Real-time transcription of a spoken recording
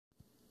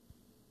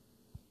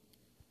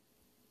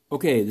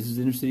Okay, this is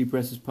Inner City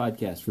Press's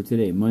podcast for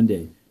today,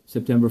 Monday,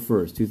 September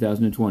 1st,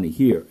 2020,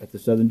 here at the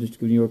Southern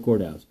District of New York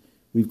Courthouse.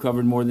 We've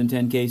covered more than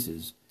 10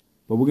 cases,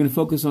 but we're going to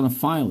focus on a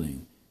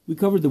filing. We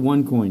covered the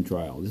OneCoin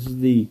trial. This is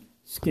the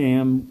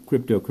scam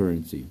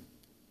cryptocurrency.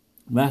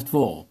 Last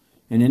fall,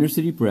 an Inner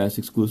City Press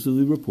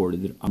exclusively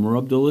reported that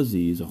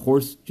Abdulaziz, a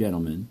horse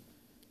gentleman,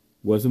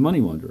 was a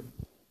money launderer.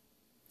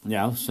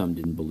 Now, some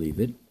didn't believe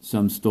it,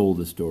 some stole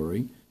the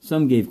story,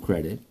 some gave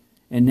credit,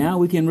 and now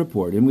we can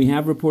report, and we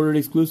have reported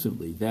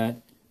exclusively, that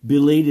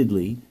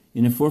belatedly,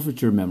 in a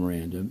forfeiture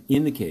memorandum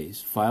in the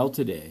case filed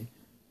today,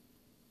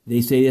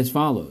 they say as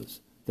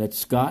follows, that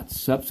Scott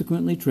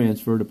subsequently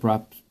transferred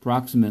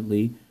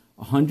approximately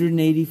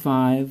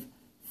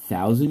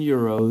 185,000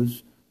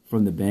 euros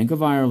from the Bank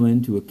of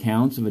Ireland to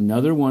accounts of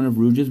another one of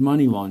Rouge's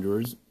money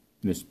launderers,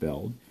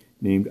 misspelled,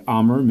 named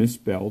Amr,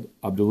 misspelled,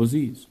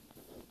 Abdulaziz.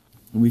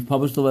 And we've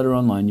published the letter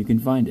online. You can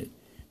find it.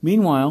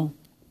 Meanwhile,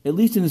 at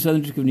least in the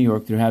Southern District of New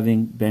York, they're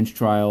having bench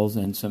trials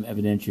and some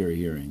evidentiary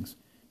hearings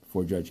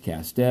before Judge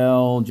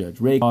Castell, Judge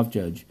Rakoff,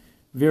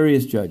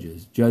 various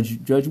judges,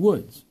 Judge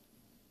Woods.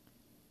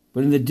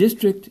 But in the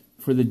District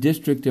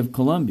of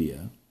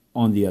Columbia,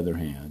 on the other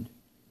hand,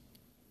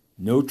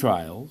 no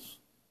trials,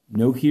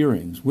 no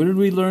hearings. Where did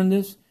we learn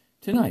this?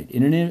 Tonight,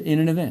 in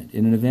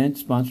an event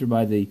sponsored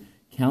by the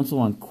Council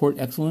on Court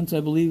Excellence, I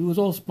believe. It was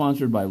all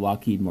sponsored by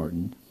Lockheed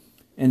Martin.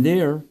 And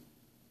there,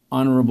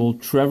 Honorable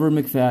Trevor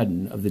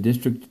McFadden of the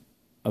District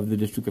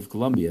of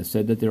Columbia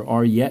said that there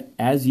are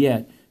as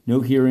yet no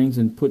hearings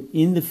and put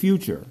in the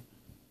future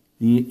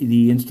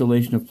the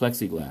installation of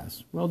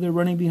plexiglass. Well, they're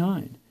running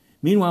behind.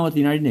 Meanwhile, at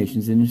the United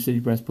Nations, the Inner City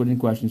Press put in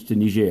questions to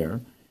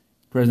Niger,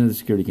 President of the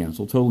Security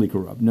Council, totally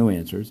corrupt, no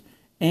answers.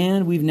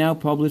 And we've now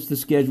published the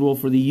schedule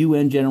for the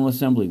UN General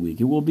Assembly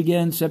Week. It will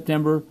begin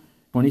September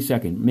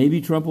 22nd. Maybe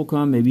Trump will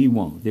come, maybe he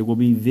won't. There will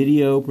be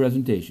video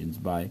presentations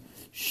by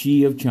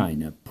Xi of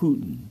China,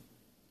 Putin,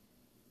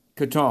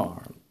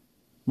 Qatar,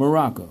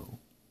 Morocco,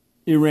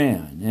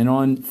 Iran, and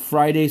on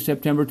Friday,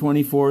 September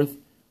 24th,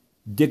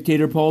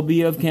 Dictator Paul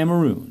Biya of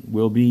Cameroon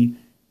will be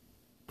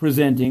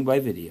presenting by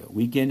video,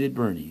 Weekend at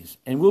Bernie's.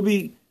 And we'll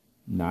be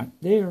not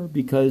there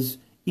because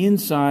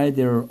inside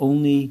there are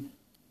only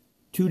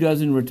 24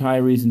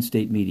 retirees in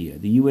state media.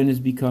 The UN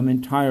has become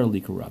entirely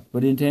corrupt.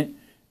 But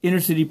Inner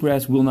City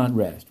Press will not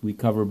rest. We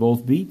cover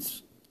both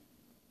beats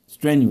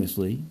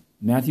strenuously.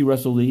 Matthew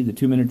Russell Lee, the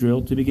 2-minute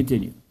drill, to be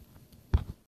continued.